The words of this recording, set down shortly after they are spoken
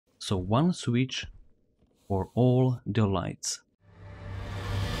So one switch for all the lights.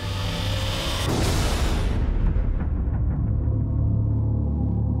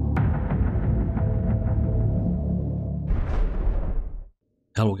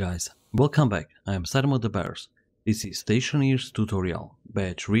 Hello guys, welcome back. I am Saddamo the Bears. This is Stationeers tutorial,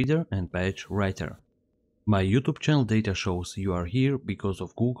 Badge Reader and Badge Writer. My YouTube channel data shows you are here because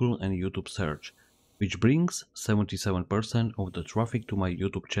of Google and YouTube search, which brings 77% of the traffic to my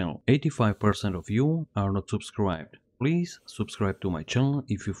YouTube channel. 85% of you are not subscribed. Please subscribe to my channel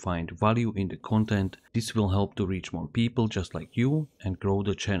if you find value in the content. This will help to reach more people just like you and grow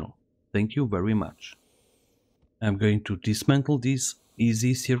the channel. Thank you very much. I'm going to dismantle this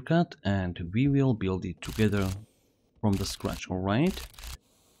easy circuit and we will build it together from the scratch, alright?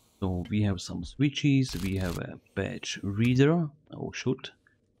 So we have some switches, we have a badge reader, oh shoot,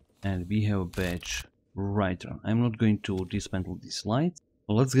 and we have a badge writer. I'm not going to dismantle these lights.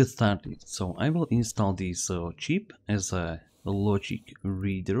 Let's get started. So I will install this chip as a logic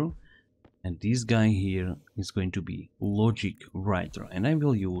reader, and this guy here is going to be logic writer, and I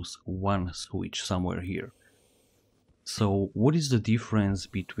will use one switch somewhere here. So what is the difference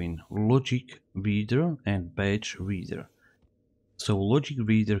between logic reader and badge reader? So logic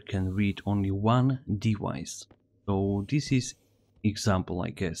reader can read only one device. So this is example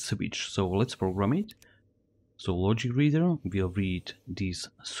like a switch. So let's program it. So logic reader will read this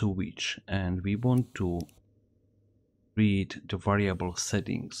switch and we want to read the variable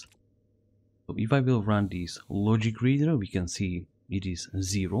settings. So if I will run this logic reader, we can see it is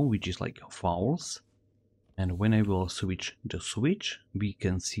 0, which is like false. And when I will switch the switch, we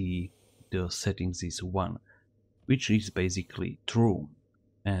can see the settings is 1, which is basically true.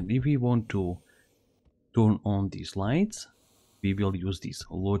 And if we want to turn on these lights, we will use this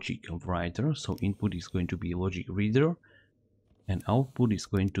logic writer. So input is going to be logic reader and output is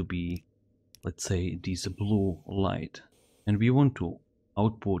going to be, let's say, this blue light. And we want to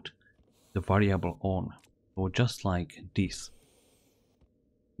output the variable on, or just like this.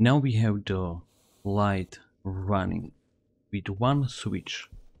 Now we have the light running with one switch.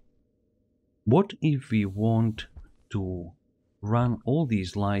 What if we want to run all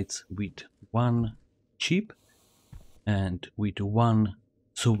these lights with one chip and with one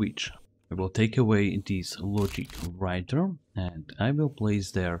switch? I will take away this logic writer and I will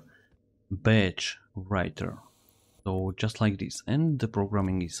place there badge writer. So just like this, and the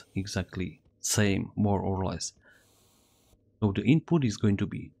programming is exactly same, more or less. So the input is going to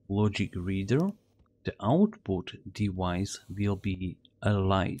be logic reader. The output device will be a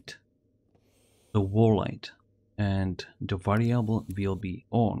light, the wall light, and the variable will be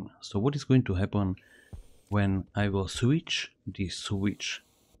on. So what is going to happen when I will switch this switch?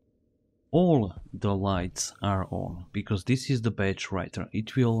 All the lights are on because this is the badge writer.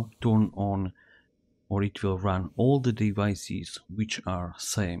 It will turn on, or it will run all the devices which are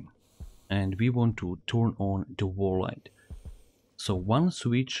same, and we want to turn on the wall light. So one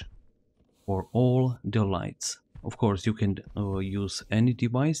switch for all the lights. Of course you can use any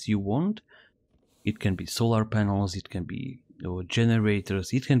device you want. It can be solar panels, it can be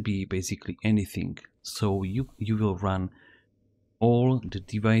generators, it can be basically anything. So you will run all the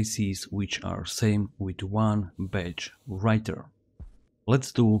devices which are same with one badge writer.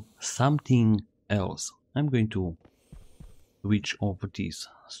 Let's do something else. I'm going to switch off this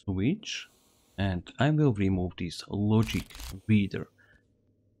switch and I will remove this logic reader.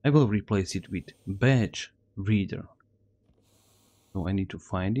 I will replace it with badge reader. So I need to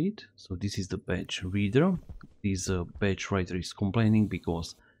find it. So this is the badge reader. This badge writer is complaining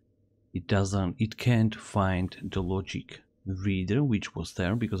because it can't find the logic reader which was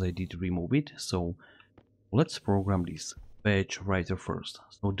there because I did remove it. So let's program this badge writer first.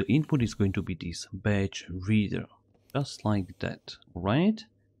 So the input is going to be this badge reader, just like that, right?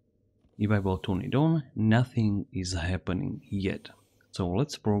 If I will turn it on, nothing is happening yet. So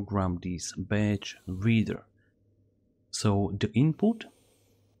let's program this badge reader. So the input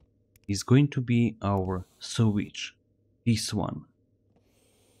is going to be our switch, this one.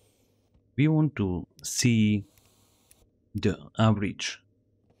 We want to see the average.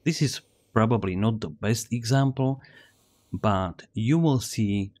 This is probably not the best example, but you will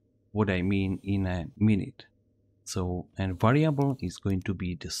see what I mean in a minute. So, and variable is going to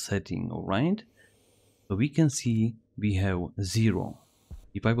be the setting, alright? So we can see we have 0.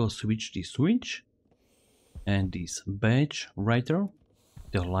 If I will switch this switch and this badge writer,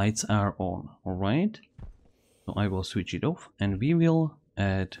 the lights are on, alright? So I will switch it off and we will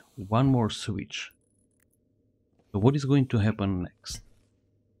add one more switch. So what is going to happen next?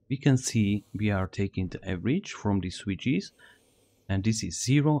 We can see we are taking the average from these switches and this is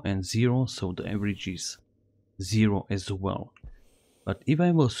 0 and 0, so the average is 0 as well. But if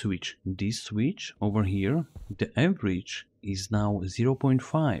I will switch this switch over here, the average is now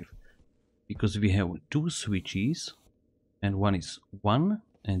 0.5, because we have two switches, and one is 1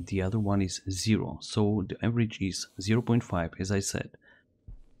 and the other one is 0, so the average is 0.5 as I said.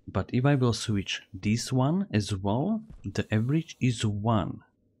 But if I will switch this one as well, the average is 1.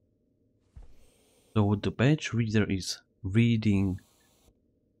 So the batch reader is reading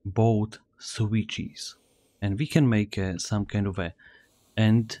both switches, and we can make some kind of a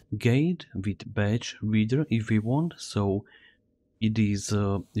AND gate with batch reader if we want. So it is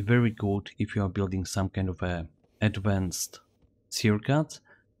very good if you are building some kind of a advanced circuit.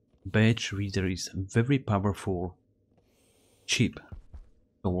 Batch reader is very powerful, cheap.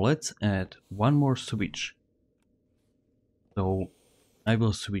 So let's add one more switch. So I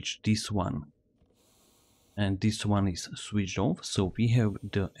will switch this one, and this one is switched off, so we have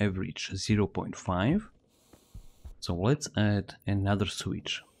the average 0.5. So let's add another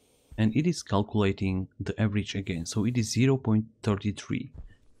switch, and it is calculating the average again, so it is 0.33,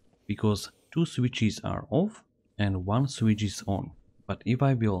 because two switches are off and one switch is on. But if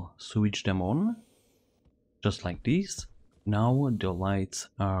I will switch them on, just like this, now the lights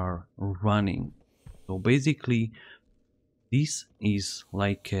are running. So basically this is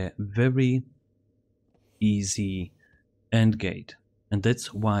like a very easy AND gate, and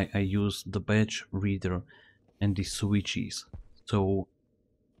that's why I use the batch reader and the switches. So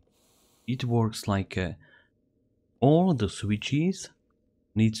it works like all the switches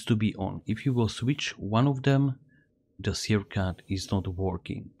needs to be on. If you will switch one of them, the circuit is not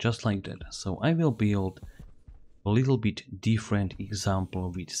working, just like that. So I will build a little bit different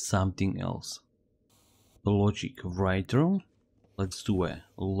example with something else. A logic writer. Let's do a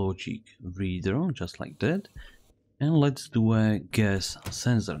logic reader, just like that. And let's do a gas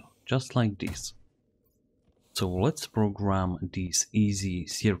sensor, just like this. So let's program this easy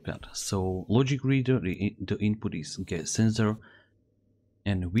circuit. So logic reader, the input is gas sensor,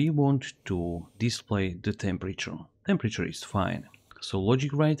 and we want to display the temperature. Temperature is fine. So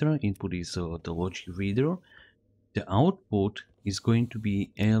logic writer, input is the logic reader. The output is going to be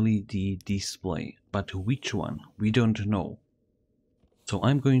LED display, but which one? We don't know. So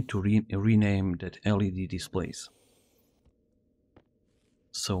I'm going to rename that LED displays.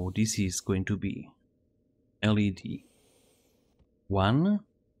 So this is going to be LED 1,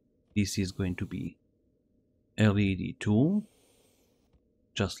 this is going to be LED 2,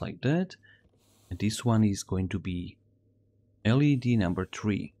 just like that, and this one is going to be LED number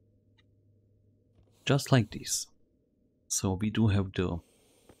 3, just like this. So we do have the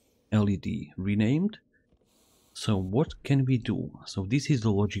LED renamed. So what can we do? So this is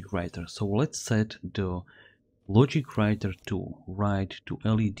the logic writer. So let's set the logic writer to write to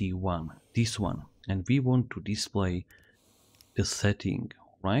LED 1, this one, and we want to display the setting,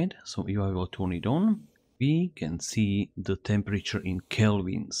 right? So if I will turn it on, we can see the temperature in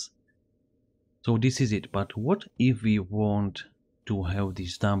kelvins. So this is it. But what if we want to have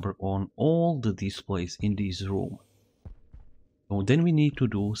this number on all the displays in this room? So then we need to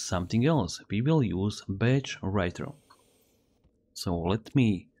do something else. We will use batch writer. So let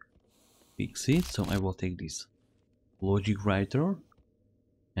me fix it. So I will take this logic writer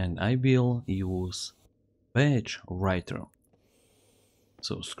and I will use batch writer.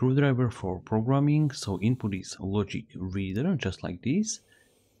 So screwdriver for programming. So input is logic reader, just like this.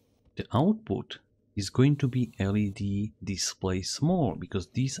 The output is going to be LED display small, because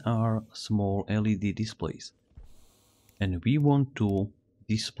these are small LED displays. And we want to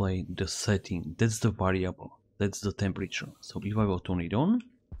display the setting. That's the variable. That's the temperature. So if I will turn it on,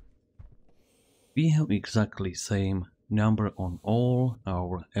 we have exactly same number on all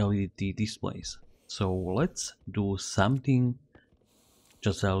our LED displays. So let's do something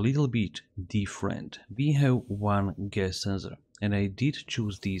just a little bit different. We have one gas sensor, and I did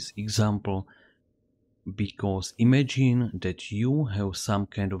choose this example because imagine that you have some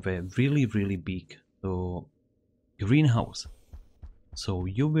kind of a really big greenhouse. So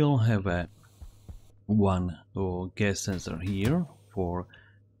you will have a one gas sensor here for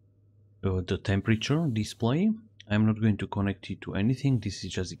the temperature display. I'm not going to connect it to anything, this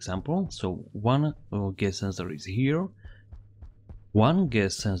is just example. So one gas sensor is here. One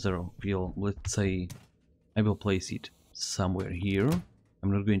gas sensor will, let's say, I will place it somewhere here.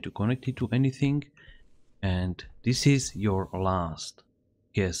 I'm not going to connect it to anything. And this is your last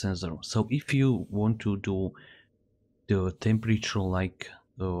gas sensor. So if you want to do the temperature like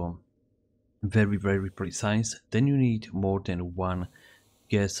very precise, then you need more than one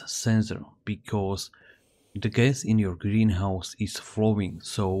gas sensor, because the gas in your greenhouse is flowing,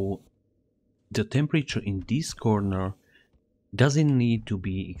 so the temperature in this corner doesn't need to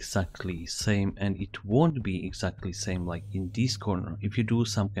be exactly same, and it won't be exactly same like in this corner if you do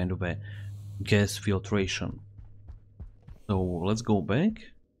some kind of a gas filtration. So let's go back,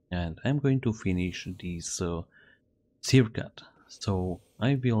 and I'm going to finish this circuit. So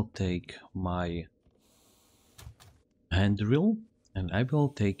I will take my hand drill and I will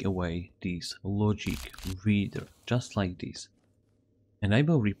take away this logic reader just like this, and I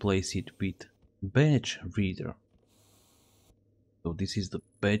will replace it with batch reader. So this is the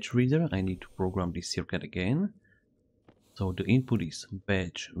batch reader. I need to program this circuit again. So the input is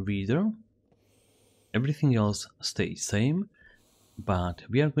batch reader. Everything else stays same, but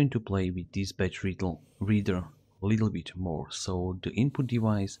we are going to play with this batch reader a little bit more. So the input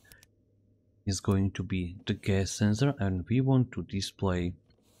device is going to be the gas sensor, and we want to display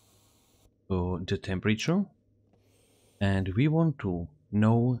the temperature, and we want to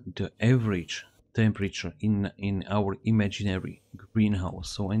know the average temperature in our imaginary greenhouse.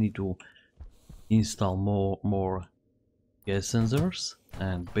 So I need to install more gas sensors,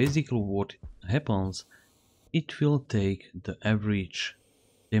 and basically what happens, it will take the average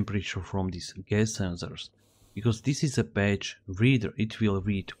temperature from these gas sensors. Because this is a batch reader, it will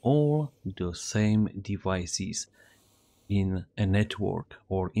read all the same devices in a network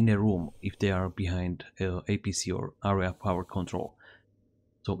or in a room if they are behind APC or area power control.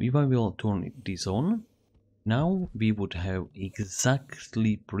 So if I will turn this on, now we would have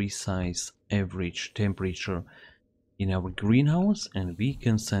exactly precise average temperature in our greenhouse, and we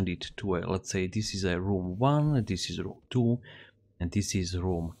can send it to let's say this is a room 1, this is room 2, and this is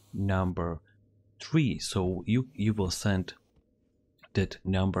room number 3. So you will send that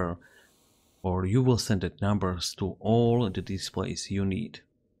number, or you will send that numbers to all the displays you need.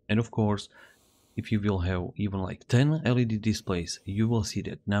 And of course, if you will have even like 10 LED displays, you will see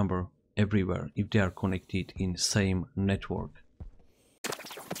that number everywhere if they are connected in same network.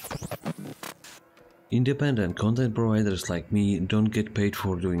 Independent content providers like me don't get paid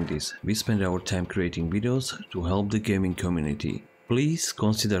for doing this. We spend our time creating videos to help the gaming community. Please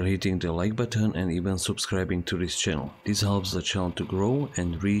consider hitting the like button and even subscribing to this channel. This helps the channel to grow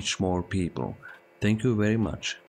and reach more people. Thank you very much.